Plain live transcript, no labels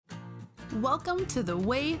Welcome to The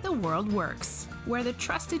Way the World Works, where the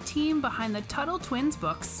trusted team behind the Tuttle Twins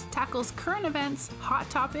books tackles current events, hot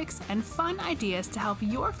topics, and fun ideas to help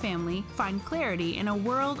your family find clarity in a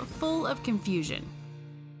world full of confusion.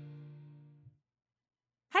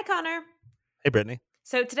 Hi, Connor. Hey, Brittany.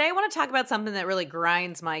 So today I want to talk about something that really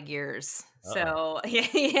grinds my gears. Uh-oh. So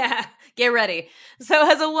yeah, get ready.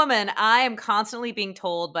 So as a woman, I am constantly being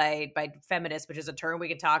told by feminists, which is a term we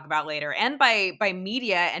can talk about later, and by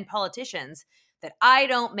media and politicians that I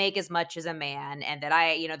don't make as much as a man and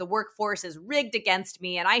that the workforce is rigged against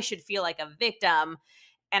me and I should feel like a victim.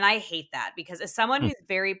 And I hate that because as someone who's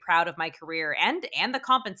very proud of my career and the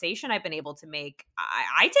compensation I've been able to make,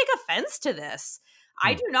 I take offense to this.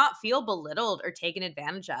 I do not feel belittled or taken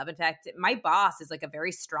advantage of. In fact, my boss is like a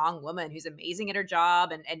very strong woman who's amazing at her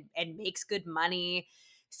job and makes good money.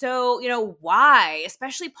 So, why,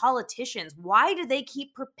 especially politicians, why do they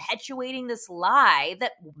keep perpetuating this lie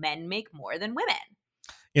that men make more than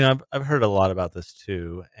women? I've heard a lot about this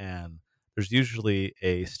too, and there's usually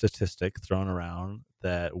a statistic thrown around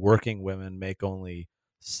that working women make only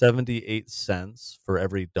 78 cents for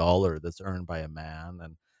every dollar that's earned by a man.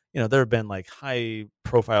 And, there have been like high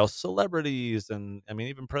profile celebrities, and I mean,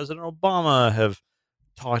 even President Obama have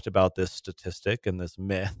talked about this statistic and this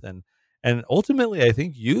myth, and ultimately I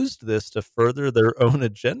think used this to further their own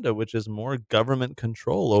agenda, which is more government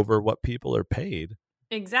control over what people are paid.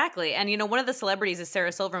 Exactly. And, one of the celebrities is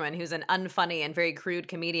Sarah Silverman, who's an unfunny and very crude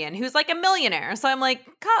comedian who's like a millionaire. So I'm like,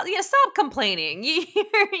 stop complaining.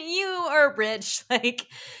 You are rich. Like,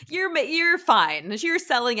 you're fine. You're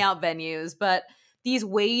selling out venues. But these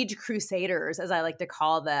wage crusaders, as I like to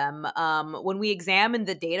call them, when we examine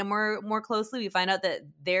the data more closely, we find out that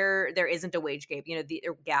there isn't a wage gap,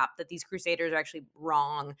 gap, that these crusaders are actually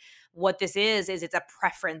wrong. What this is it's a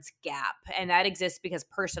preference gap, and that exists because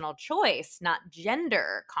personal choice, not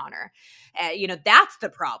gender, Connor. That's the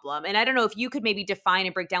problem. And I don't know if you could maybe define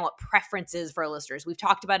and break down what preference is for our listeners. We've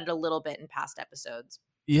talked about it a little bit in past episodes.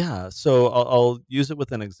 Yeah, so I'll use it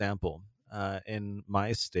with an example. In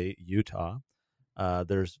my state, Utah,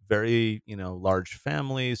 there's very large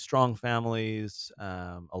families, strong families.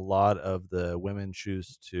 A lot of the women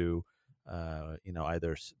choose to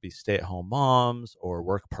either be stay-at-home moms or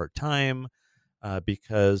work part-time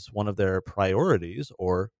because one of their priorities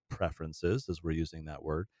or preferences, as we're using that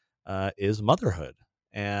word, is motherhood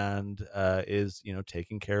and is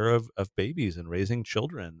taking care of babies and raising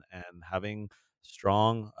children and having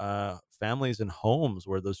strong families and homes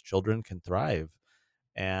where those children can thrive.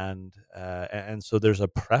 And so there's a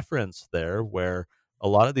preference there where a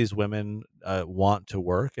lot of these women want to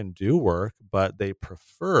work and do work, but they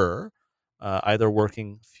prefer either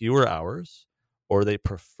working fewer hours or they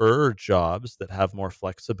prefer jobs that have more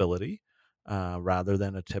flexibility rather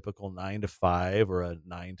than a typical 9 to 5 or a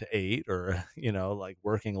 9 to 8 or like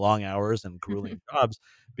working long hours and grueling jobs,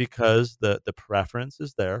 because the preference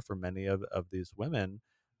is there for many of these women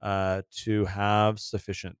to have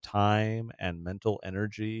sufficient time and mental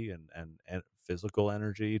energy and physical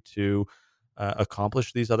energy to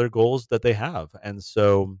accomplish these other goals that they have. And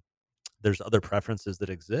so there's other preferences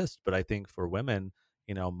that exist, but I think for women,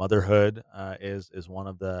 motherhood is one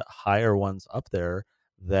of the higher ones up there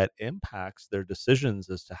that impacts their decisions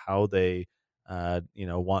as to how they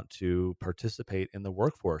want to participate in the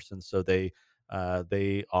workforce. And so they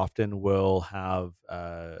often will have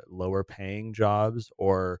lower paying jobs,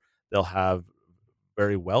 or they'll have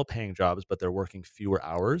very well paying jobs, but they're working fewer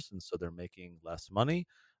hours. And so they're making less money.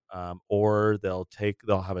 Or they'll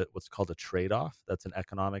have what's called a trade off. That's an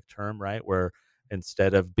economic term, right? Where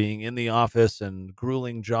instead of being in the office and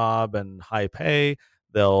grueling job and high pay,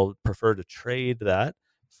 they'll prefer to trade that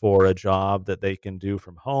for a job that they can do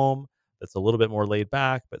from home that's a little bit more laid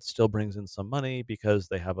back, but still brings in some money because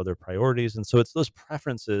they have other priorities. And so it's those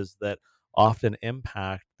preferences that often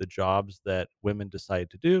impact the jobs that women decide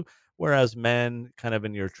to do. Whereas men, kind of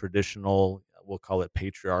in your traditional, we'll call it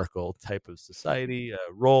patriarchal type of society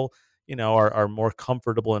role, are more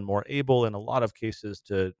comfortable and more able in a lot of cases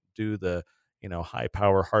to do the, high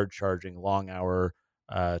power, hard charging, long hour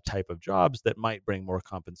type of jobs that might bring more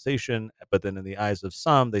compensation. But then in the eyes of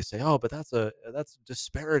some, they say, oh, but that's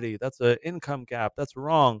disparity. That's an income gap. That's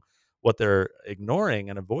wrong. What they're ignoring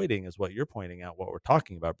and avoiding is what you're pointing out. What we're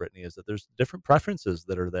talking about, Brittany, is that there's different preferences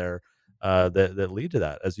that are there that lead to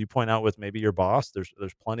that. As you point out with maybe your boss, there's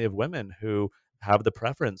plenty of women who have the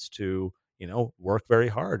preference to work very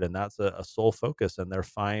hard, and that's a sole focus, and they're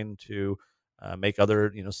fine to make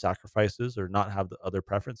other sacrifices or not have the other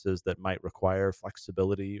preferences that might require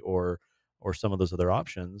flexibility or some of those other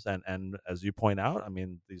options. And as you point out, I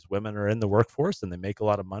mean, these women are in the workforce and they make a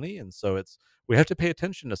lot of money, and so we have to pay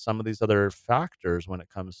attention to some of these other factors when it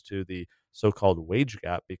comes to the so-called wage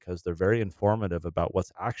gap, because they're very informative about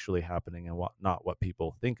what's actually happening and what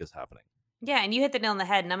people think is happening. Yeah, and you hit the nail on the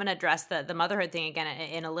head, and I'm going to address the motherhood thing again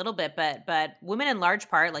in a little bit, but women in large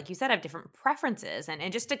part, like you said, have different preferences.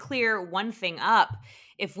 And just to clear one thing up,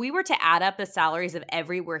 if we were to add up the salaries of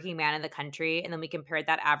every working man in the country, and then we compared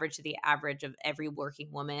that average to the average of every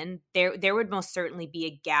working woman, there would most certainly be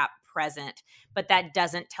a gap present. But that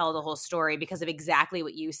doesn't tell the whole story because of exactly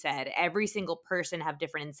what you said. Every single person have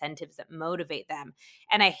different incentives that motivate them.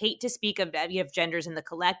 And I hate to speak of you have genders in the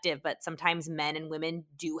collective, but sometimes men and women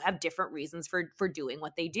do have different reasons for doing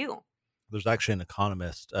what they do. There's actually an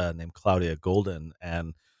economist named Claudia Golden,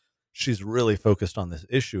 and she's really focused on this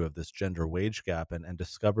issue of this gender wage gap, and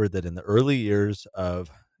discovered that in the early years of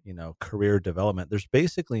career development, there's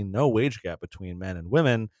basically no wage gap between men and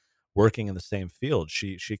women working in the same field.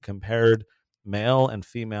 She compared male and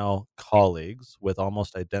female colleagues with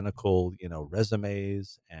almost identical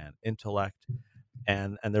resumes and intellect,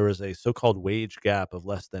 and there was a so-called wage gap of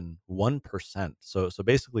less than 1%. So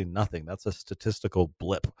basically nothing. That's a statistical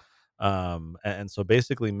blip. And so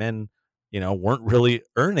basically men weren't really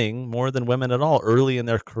earning more than women at all early in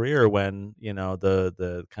their career, when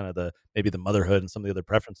the kind of the maybe the motherhood and some of the other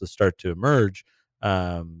preferences start to emerge.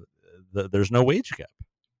 There's no wage gap.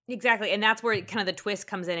 Exactly. And that's where kind of the twist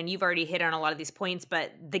comes in. And you've already hit on a lot of these points,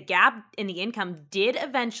 but the gap in the income did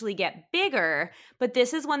eventually get bigger. But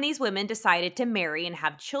this is when these women decided to marry and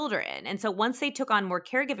have children. And so once they took on more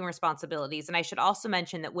caregiving responsibilities, and I should also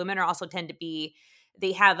mention that women are also tend to be,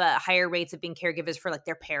 they have higher rates of being caregivers for like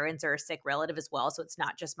their parents or a sick relative as well. So it's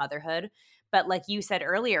not just motherhood. But like you said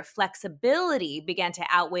earlier, flexibility began to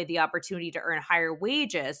outweigh the opportunity to earn higher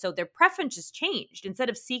wages. So their preferences changed. Instead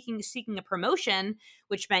of seeking a promotion,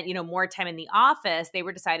 which meant, more time in the office, they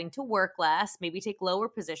were deciding to work less, maybe take lower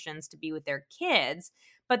positions to be with their kids.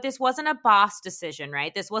 But this wasn't a boss decision,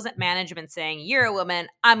 right? This wasn't management saying, you're a woman,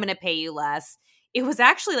 I'm going to pay you less. It was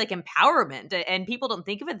actually like empowerment, and people don't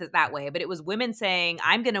think of it that way, but it was women saying,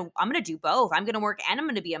 I'm going to do both. I'm going to work and I'm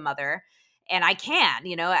going to be a mother. And I can,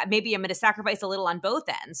 maybe I'm going to sacrifice a little on both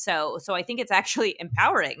ends. So I think it's actually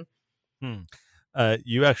empowering.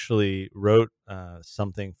 You actually wrote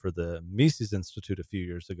something for the Mises Institute a few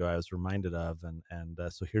years ago I was reminded of. And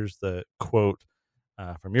so here's the quote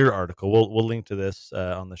from your article. We'll link to this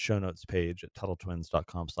on the show notes page at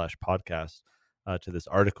TuttleTwins.com/podcast to this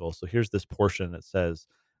article. So here's this portion. It says,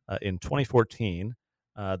 in 2014,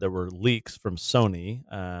 there were leaks from Sony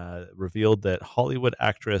revealed that Hollywood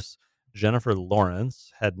actress Jennifer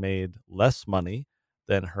Lawrence had made less money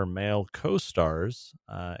than her male co-stars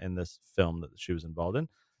in this film that she was involved in.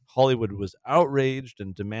 Hollywood was outraged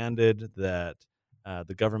and demanded that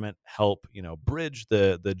the government help, bridge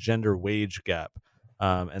the gender wage gap.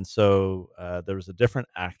 And so there was a different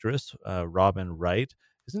actress, Robin Wright.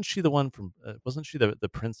 Isn't she the one from? Wasn't she the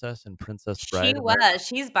princess in Princess Bride? She was.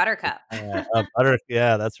 She's Buttercup.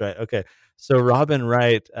 Yeah, that's right. Okay, so Robin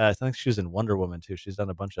Wright, I think she was in Wonder Woman too. She's done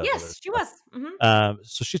a bunch of yes, she was.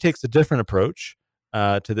 So she takes a different approach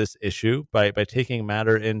to this issue by taking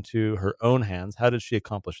matter into her own hands. How did she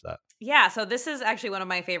accomplish that? Yeah, so this is actually one of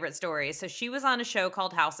my favorite stories. So she was on a show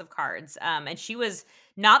called House of Cards, and she was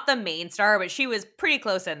not the main star, but she was pretty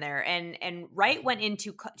close in there. And Wright went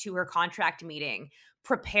into to her contract meeting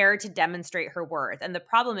prepared to demonstrate her worth. And the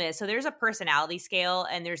problem is, so there's a personality scale,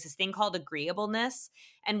 and there's this thing called agreeableness,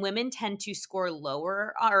 and women tend to score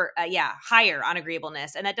lower or higher on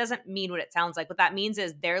agreeableness. And that doesn't mean what it sounds like. What that means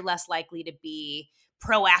is they're less likely to be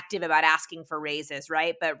proactive about asking for raises,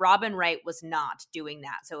 right? But Robin Wright was not doing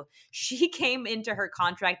that. So she came into her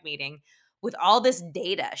contract meeting with all this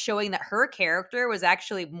data showing that her character was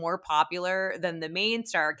actually more popular than the main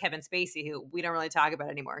star, Kevin Spacey, who we don't really talk about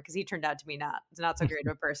anymore because he turned out to be not so great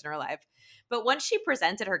of a person in her life. But once she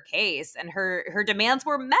presented her case and her demands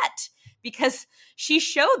were met, because she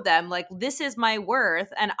showed them, like, this is my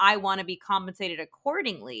worth and I want to be compensated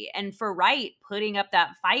accordingly. And for Wright, putting up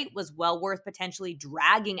that fight was well worth potentially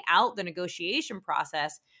dragging out the negotiation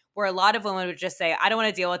process, where a lot of women would just say, I don't want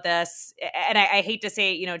to deal with this. And I hate to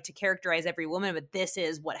say, to characterize every woman, but this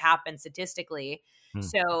is what happens statistically.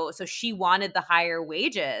 So she wanted the higher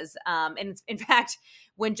wages. And in fact,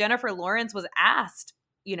 when Jennifer Lawrence was asked,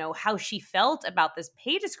 how she felt about this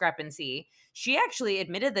pay discrepancy, she actually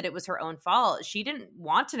admitted that it was her own fault. She didn't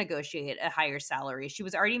want to negotiate a higher salary. She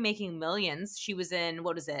was already making millions. She was in,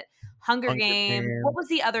 what is it? Hunger Games. What was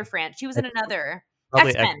the other franchise? She was in another.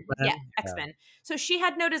 X-Men. Yeah, X-Men. So she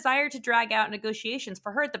had no desire to drag out negotiations.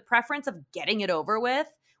 For her, the preference of getting it over with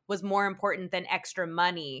was more important than extra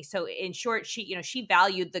money. So in short, she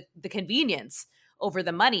valued the convenience over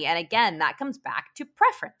the money. And again, that comes back to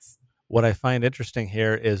preference. What I find interesting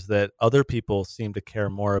here is that other people seem to care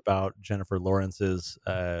more about Jennifer Lawrence's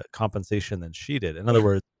compensation than she did. In other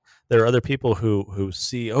words, there are other people who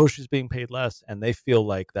see, oh, she's being paid less, and they feel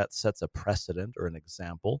like that sets a precedent or an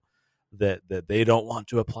example that they don't want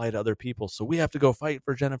to apply to other people. So we have to go fight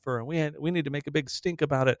for Jennifer, and we need to make a big stink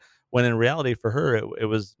about it. When in reality, for her, it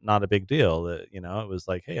was not a big deal. It was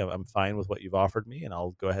like, hey, I'm fine with what you've offered me, and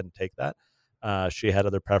I'll go ahead and take that. She had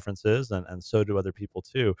other preferences, and so do other people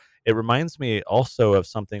too. It reminds me also of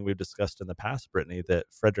something we've discussed in the past, Brittany, that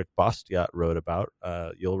Frederick Bastiat wrote about.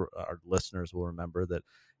 Our listeners will remember that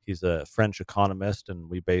he's a French economist, and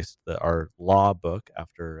we based our law book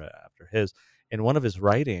after his. In one of his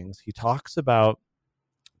writings, he talks about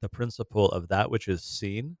the principle of that which is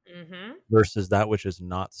seen versus that which is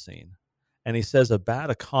not seen. And he says a bad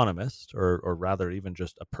economist, or rather even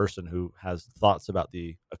just a person who has thoughts about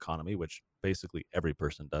the economy, which basically every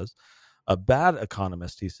person does, a bad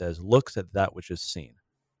economist, he says, looks at that which is seen.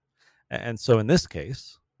 And so in this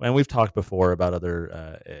case, and we've talked before about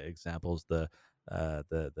other examples, the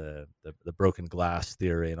broken glass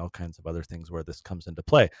theory and all kinds of other things where this comes into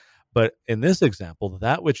play. But in this example,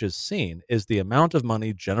 that which is seen is the amount of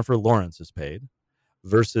money Jennifer Lawrence is paid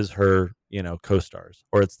versus her, co-stars,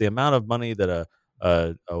 or it's the amount of money that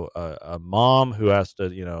a mom who has to,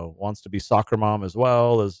 wants to be soccer mom as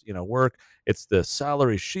well as, work. It's the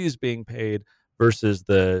salary she's being paid versus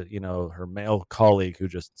the, her male colleague who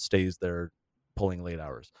just stays there pulling late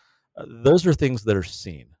hours. Those are things that are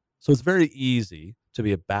seen. So it's very easy to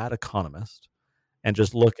be a bad economist and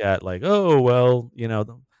just look at like, oh, well,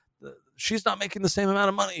 she's not making the same amount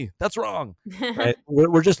of money. That's wrong. Right?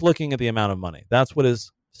 We're just looking at the amount of money. That's what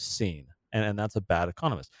is seen. And that's a bad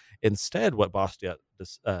economist. Instead, what Bastiat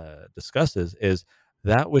discusses is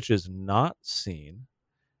that which is not seen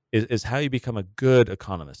is how you become a good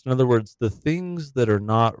economist. In other words, the things that are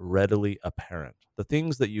not readily apparent, the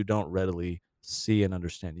things that you don't readily see and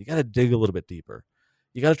understand, you got to dig a little bit deeper.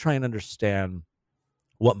 You got to try and understand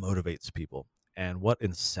what motivates people and what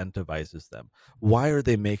incentivizes them. Why are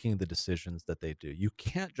they making the decisions that they do? You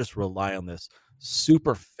can't just rely on this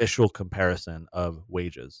superficial comparison of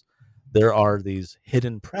wages. There are these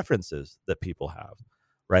hidden preferences that people have,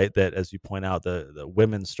 right? That, as you point out, the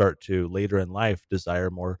women start to later in life desire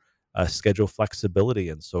more schedule flexibility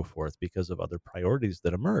and so forth because of other priorities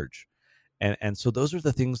that emerge. And so those are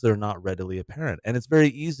the things that are not readily apparent. And it's very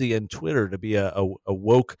easy in Twitter to be a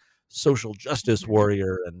woke social justice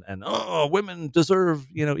warrior and women deserve,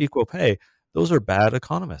 equal pay. Those are bad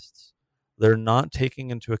economists. They're not taking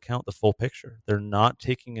into account the full picture. They're not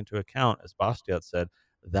taking into account, as Bastiat said,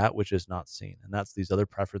 that which is not seen. And that's these other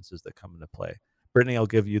preferences that come into play. Brittany, I'll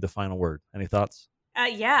give you the final word. Any thoughts?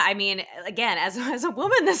 Yeah, I mean, again, as a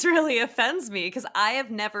woman, this really offends me because I have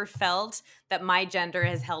never felt that my gender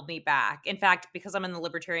has held me back. In fact, because I'm in the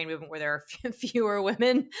libertarian movement where there are fewer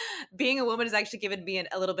women, being a woman has actually given me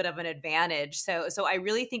a little bit of an advantage. So I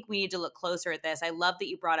really think we need to look closer at this. I love that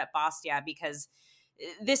you brought up Bastiat because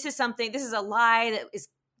this is a lie that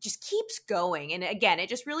just keeps going. And again, it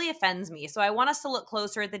just really offends me. So I want us to look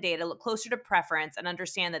closer at the data, look closer to preference, and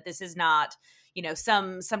understand that this is not,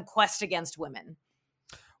 some quest against women.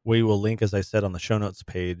 We will link, as I said, on the show notes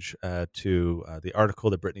page to the article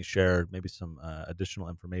that Brittany shared, maybe some additional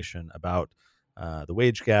information about the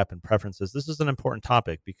wage gap and preferences. This is an important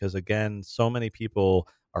topic because, again, so many people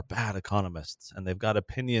are bad economists and they've got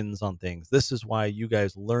opinions on things. This is why you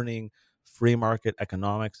guys learning free market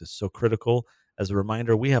economics is so critical. As a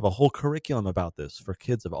reminder, we have a whole curriculum about this for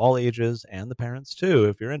kids of all ages and the parents too.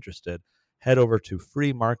 If you're interested, head over to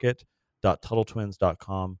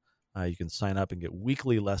freemarket.tuttletwins.com. You can sign up and get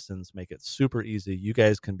weekly lessons, make it super easy. You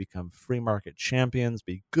guys can become free market champions,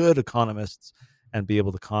 be good economists, and be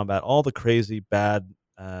able to combat all the crazy bad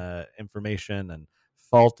information and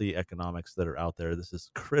faulty economics that are out there. This is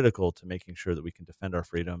critical to making sure that we can defend our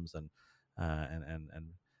freedoms and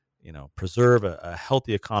preserve a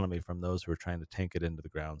healthy economy from those who are trying to tank it into the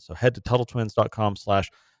ground. So head to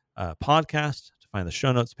TuttleTwins.com/podcast to find the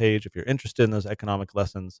show notes page. If you're interested in those economic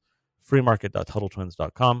lessons,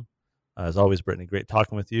 freemarket.TuttleTwins.com. As always, Brittany, great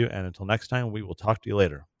talking with you. And until next time, we will talk to you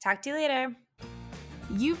later. Talk to you later.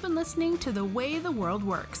 You've been listening to The Way the World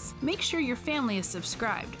Works. Make sure your family is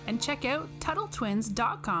subscribed and check out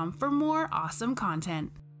TuttleTwins.com for more awesome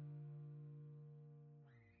content.